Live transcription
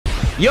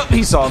Yup,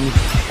 he saw me.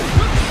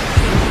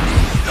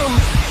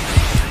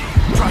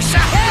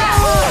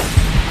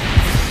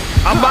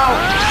 I'm out.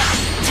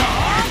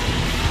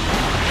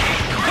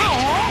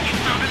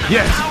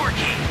 Yes.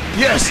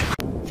 Yes.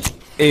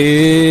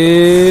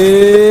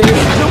 It's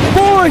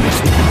JABOI.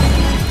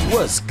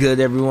 What's good,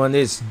 everyone?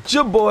 It's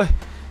JABOI,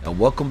 and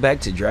welcome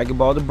back to Dragon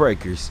Ball The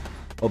Breakers.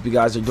 Hope you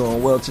guys are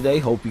doing well today.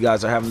 Hope you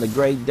guys are having a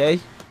great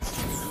day.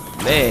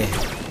 Man,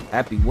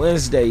 happy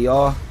Wednesday,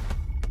 y'all.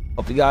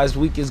 Hope you guys'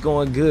 week is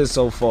going good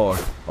so far.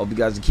 Hope you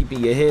guys are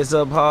keeping your heads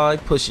up high,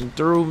 pushing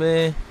through,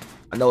 man.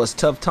 I know it's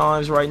tough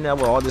times right now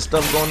with all this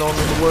stuff going on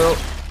in the world.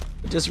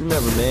 But just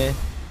remember, man,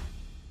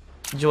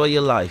 enjoy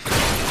your life.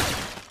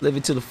 Live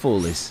it to the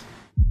fullest.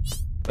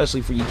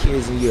 Especially for you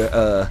kids and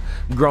your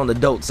grown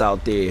adults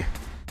out there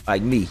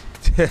like me.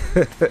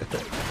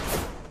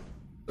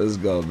 Let's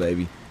go,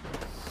 baby.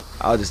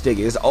 I was just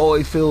thinking, it's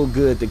always feel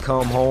good to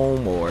come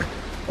home or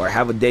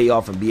have a day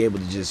off and be able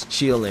to just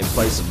chill and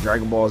play some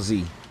Dragon Ball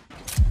Z.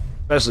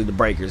 Especially the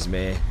Breakers,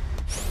 man.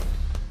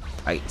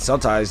 Like,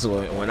 sometimes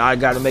when I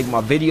gotta make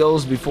my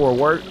videos before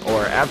work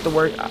or after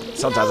work,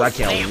 sometimes I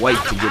can't wait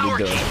to get it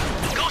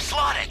done. Go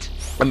slot it.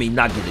 I mean,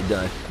 not get it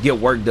done, get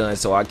work done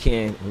so I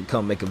can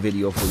come make a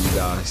video for you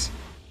guys.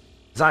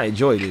 Cause I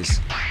enjoy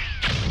this.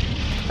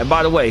 And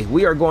by the way,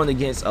 we are going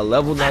against a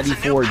level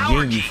 94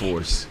 Ginyu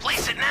Force.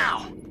 Place it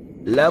now.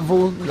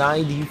 Level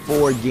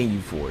 94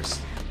 Ginyu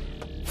Force.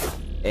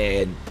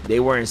 And they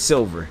were in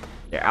silver.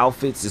 Their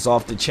outfits is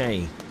off the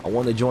chain. I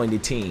want to join the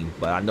team,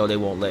 but I know they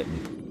won't let me.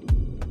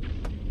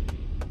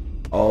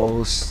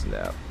 Oh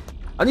snap.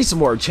 I need some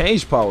more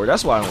change power.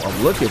 That's what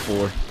I'm looking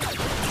for.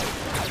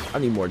 I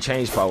need more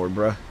change power,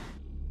 bruh.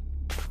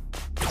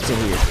 What's in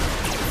here?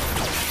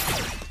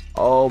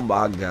 Oh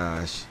my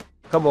gosh.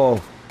 Come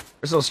on.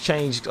 Where's those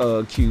change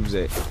cubes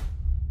at?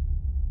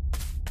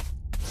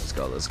 Let's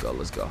go, let's go,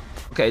 let's go.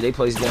 Okay, they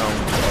place down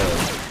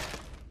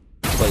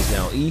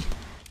E.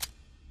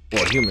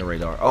 Or human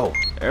radar. Oh,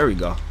 there we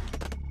go.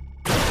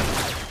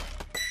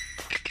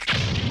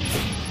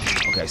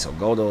 Okay, so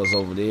Goldo is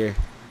over there.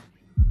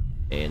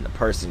 And the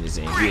person is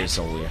in here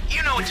somewhere.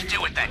 You know what to do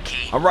with that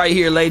key. I'm right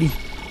here, lady.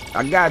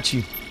 I got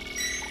you.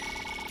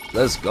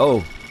 Let's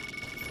go.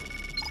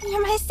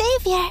 You're my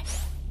savior.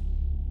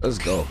 Let's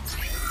go.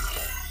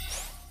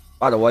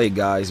 By the way,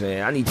 guys,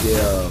 man, I need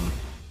to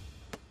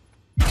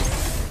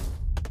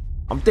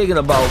I'm thinking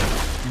about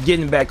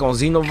getting back on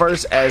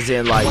Xenoverse, as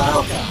in like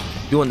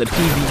doing the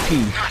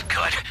PvP. Not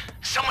good.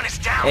 Someone is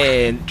down.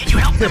 And Can you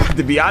help them?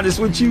 to be honest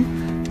with you,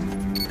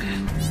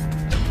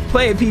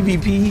 playing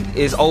PvP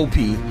is OP.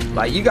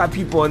 Like, you got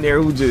people in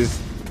there who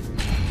just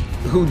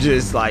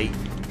like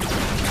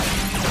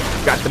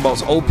got the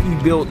most OP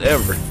build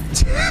ever.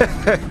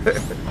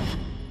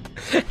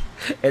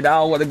 And I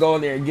don't want to go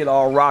in there and get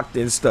all rocked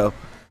and stuff.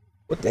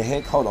 What the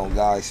heck? Hold on,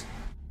 guys.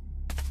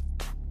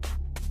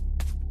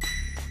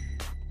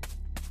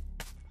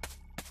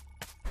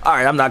 All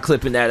right, I'm not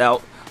clipping that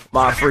out.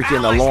 My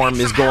freaking alarm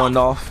is going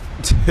off.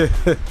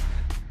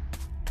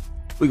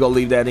 We gonna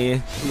leave that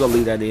in. We gonna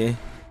leave that in.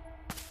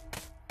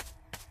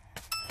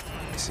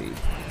 Let's see.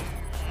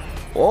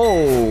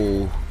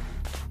 Whoa.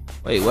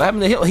 Wait, what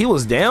happened to him? He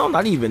was down?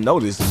 I didn't even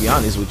notice, to be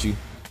honest with you.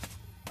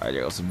 All right,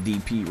 there goes some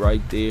DP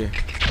right there.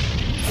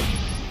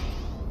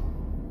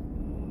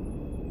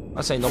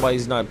 I say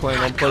nobody's not playing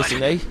on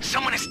placing A.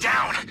 Someone is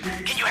down.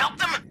 Can you help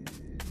them?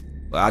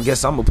 Well, I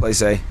guess I'm gonna play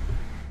A.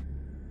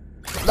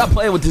 I'm not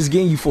playing with this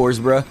Ginyu Force,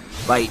 bruh.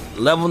 Like,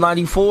 level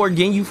 94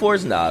 Ginyu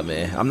Force? Nah,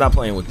 man. I'm not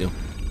playing with them.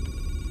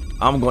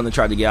 I'm going to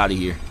try to get out of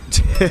here.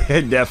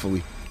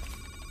 Definitely.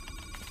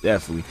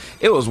 Definitely.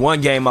 It was one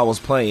game I was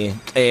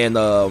playing, and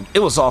it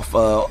was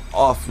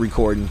off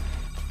recording.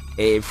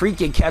 And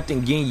freaking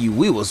Captain Ginyu,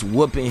 we was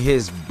whooping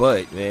his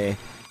butt, man.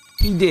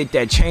 He did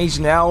that change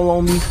now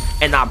on me,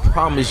 and I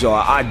promise y'all,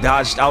 I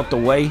dodged out the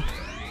way,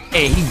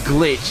 and he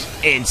glitched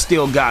and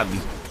still got me.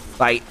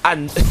 Like,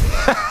 I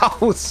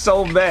was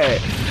so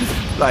mad.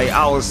 Like,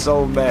 I was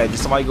so mad. Did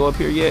somebody go up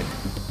here yet?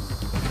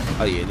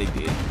 Oh yeah, they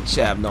did.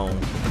 Should have known.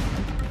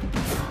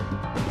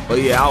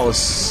 But yeah, I was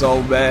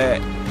so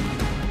mad.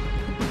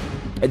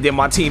 And then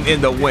my team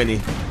ended up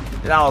winning.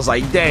 And I was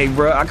like, dang,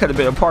 bro, I could have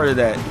been a part of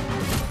that.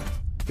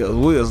 Because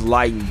we was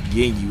lighting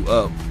Ginyu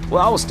up.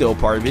 Well, I was still a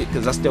part of it,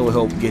 because I still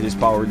helped get his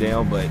power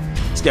down. But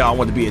still, I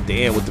wanted to be at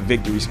the end with the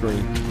victory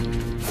screen.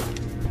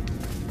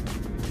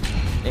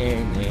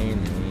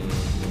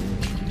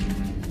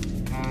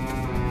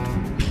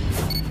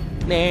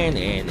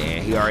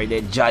 He already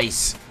did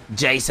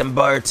Jace and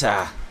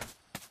Berta.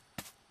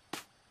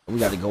 We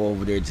got to go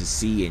over there to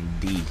C and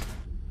D.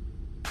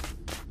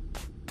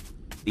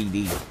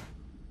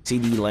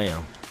 CD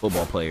Lamb,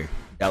 football player,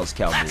 Dallas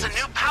Cowboys. That's a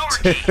new power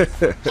key.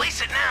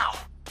 Place it now.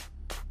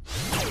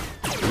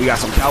 We got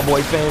some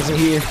Cowboy fans in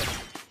here.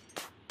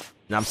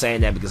 And I'm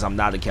saying that because I'm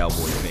not a Cowboy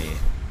fan.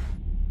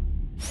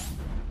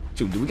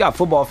 Shoot, we got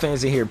football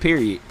fans in here,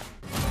 period.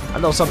 I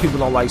know some people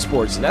don't like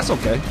sports, and that's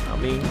okay. I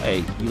mean,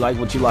 hey, you like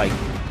what you like.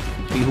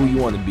 Be who you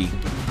want to be.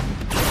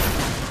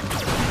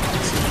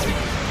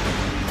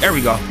 There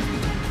we go.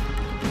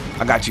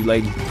 I got you,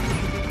 lady.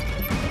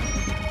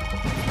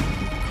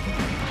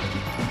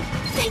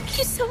 Thank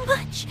you so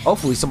much.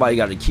 Hopefully somebody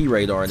got a key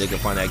radar and they can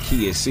find that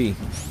key at C.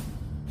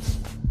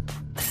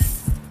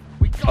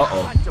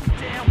 Uh-oh.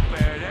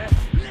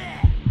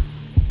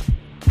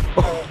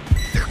 Oh,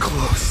 they're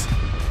close.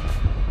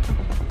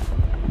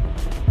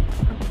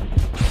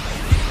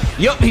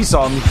 Yup, he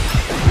saw me.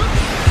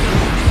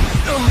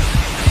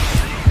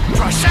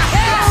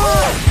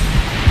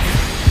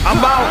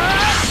 I'm out.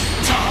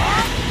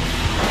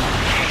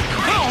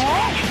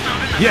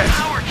 Yes.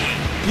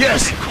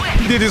 Yes.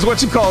 This is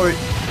what you call it.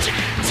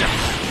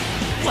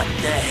 What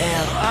the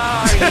hell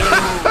are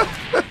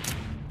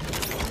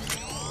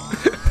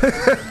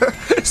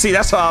you? See,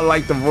 that's why I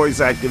like the voice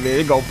acting, man.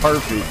 It go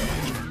perfect.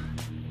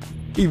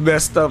 He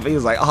messed up. He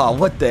was like, oh,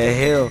 what the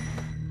hell?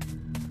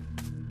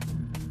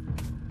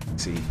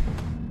 Let's see.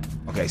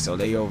 Okay, so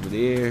they over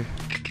there.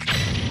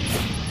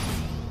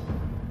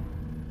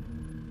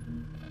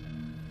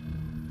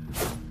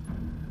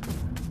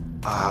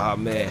 Ah,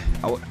 man.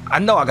 I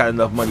know I got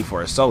enough money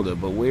for a soda,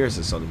 but where's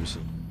the soda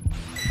machine?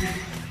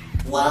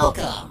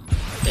 Welcome.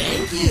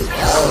 Thank you.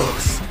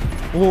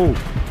 Whoa.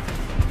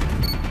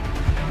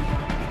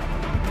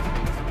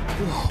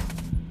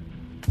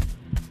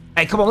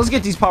 Hey, come on, let's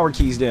get these power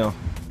keys down.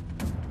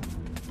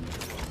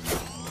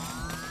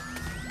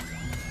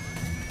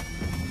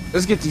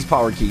 Let's get these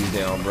power keys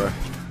down, bro.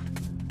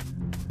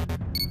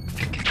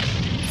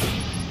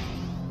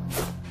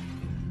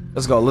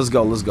 Let's go, let's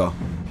go, let's go.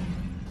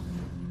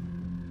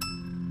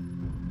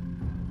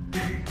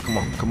 Come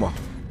on, come on.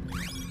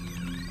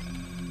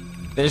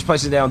 Finish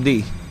placing down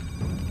D.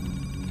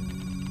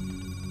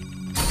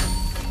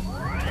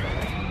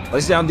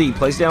 Place down D,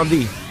 place down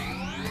D.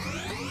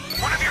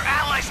 One of your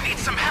allies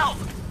needs some help.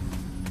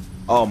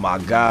 Oh my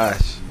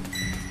gosh.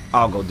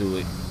 I'll go do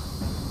it.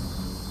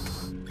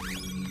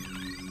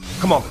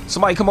 Come on,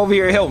 somebody come over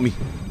here and help me.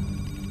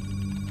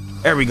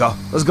 There we go.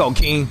 Let's go,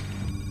 King.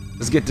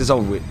 Let's get this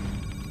over with.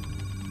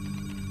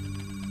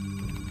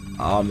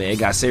 Oh man, it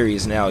got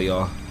serious now,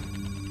 y'all.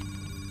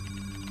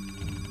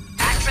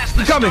 Access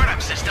the Coming.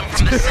 startup system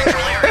from the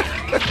central area.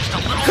 Just a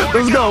little more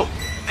Let's to go.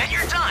 Then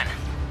you're done.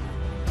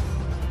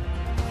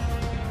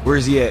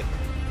 Where's he at?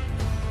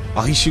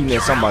 Oh, he's shooting at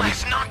Your somebody.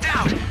 allies knocked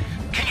out.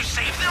 Can you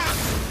save them?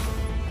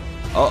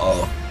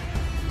 Uh-oh.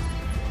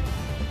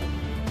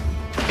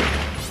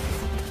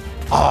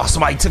 Oh,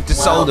 somebody took the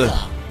soda.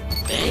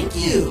 Thank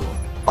you.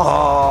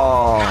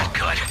 Oh. Not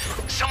good.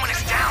 Someone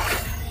is down.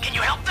 Can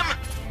you help them?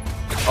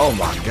 Oh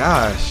my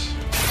gosh.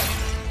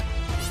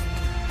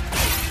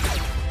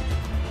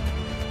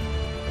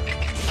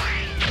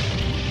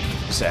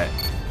 What's that?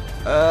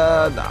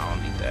 No, I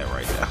don't need that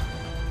right now.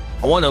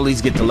 I want to at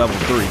least get to level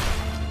 3.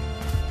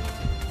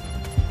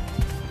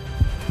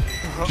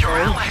 Your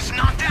allies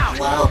knocked out.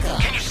 Welcome.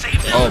 Can you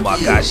save them? Oh my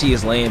gosh, she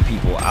is laying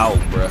people out,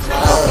 bruh.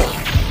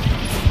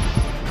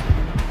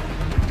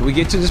 Can we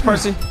get to this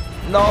person?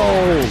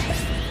 No.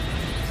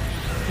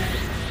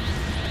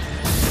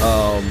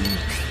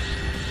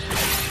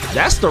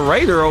 That's the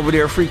Raider over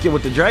there freaking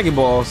with the Dragon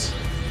Balls.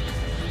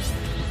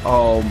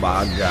 Oh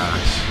my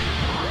gosh.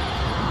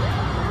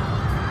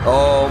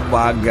 Oh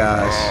my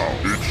gosh.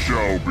 It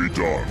shall be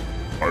done.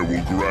 I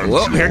will grant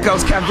Well, you. here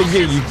comes Captain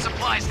Ginyu.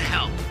 Supplies to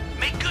help.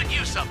 Make good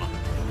use of them.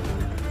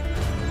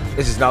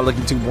 This is not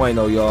looking too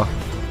bueno, y'all.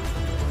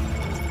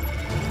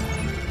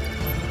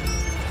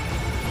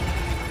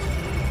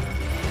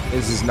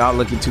 This is not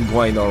looking too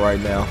bueno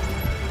right now.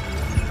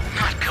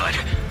 Not good.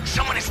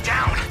 Someone is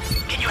down.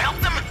 Can you help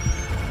them?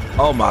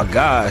 Oh my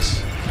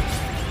gosh.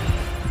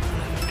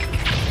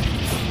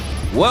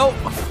 Well,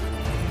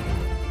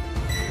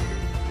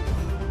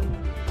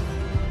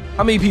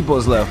 how many people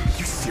is left?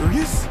 You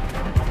serious?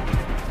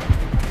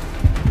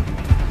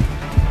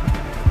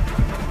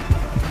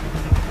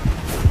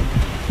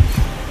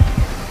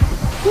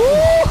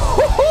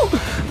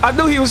 I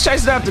knew he was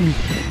chasing after me.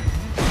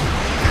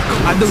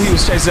 I knew he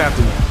was chasing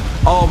after me.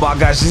 Oh my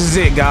gosh, this is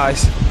it,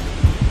 guys.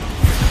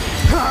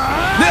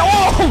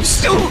 Oh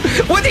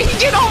shoot! When did he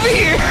get over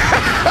here?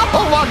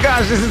 Oh my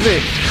gosh, this is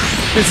it.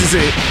 This is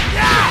it.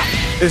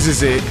 This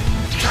is it.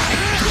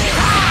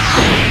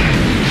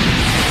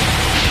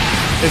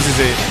 This is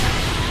it.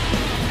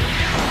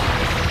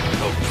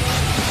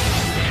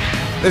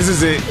 This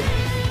is it.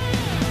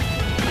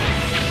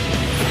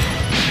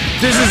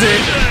 This is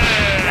it.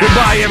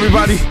 Goodbye,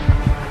 everybody.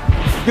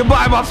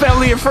 Goodbye, my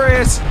family and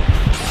friends.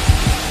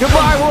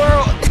 Goodbye,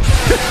 world.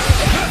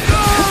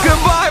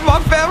 Goodbye, my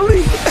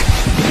family.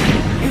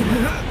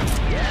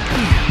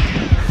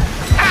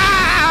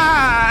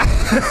 Ah!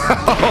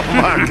 Oh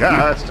my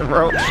gosh,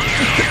 bro.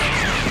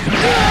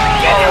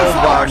 Oh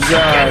my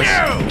gosh.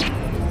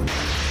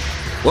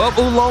 Well,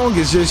 Oolong,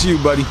 it's just you,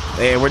 buddy.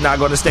 And we're not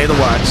going to stay to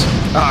watch.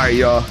 All right,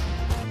 y'all.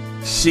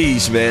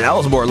 Sheesh, man. That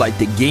was more like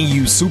the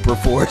Ginyu Super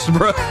Force,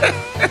 bro.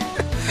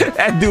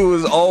 That dude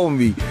was on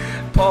me.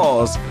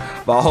 Pause.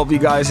 But I hope you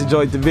guys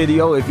enjoyed the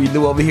video. If you're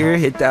new over here,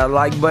 hit that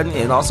like button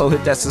and also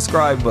hit that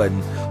subscribe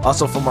button.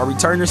 Also, for my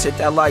returners, hit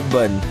that like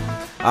button.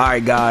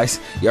 Alright, guys.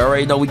 You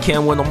already know we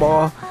can't win them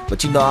all.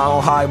 But you know I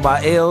don't hide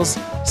my L's.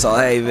 So,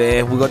 hey,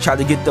 man, we're going to try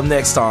to get them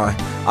next time.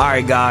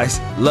 Alright, guys.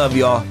 Love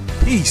y'all.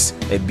 Peace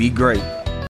and be great.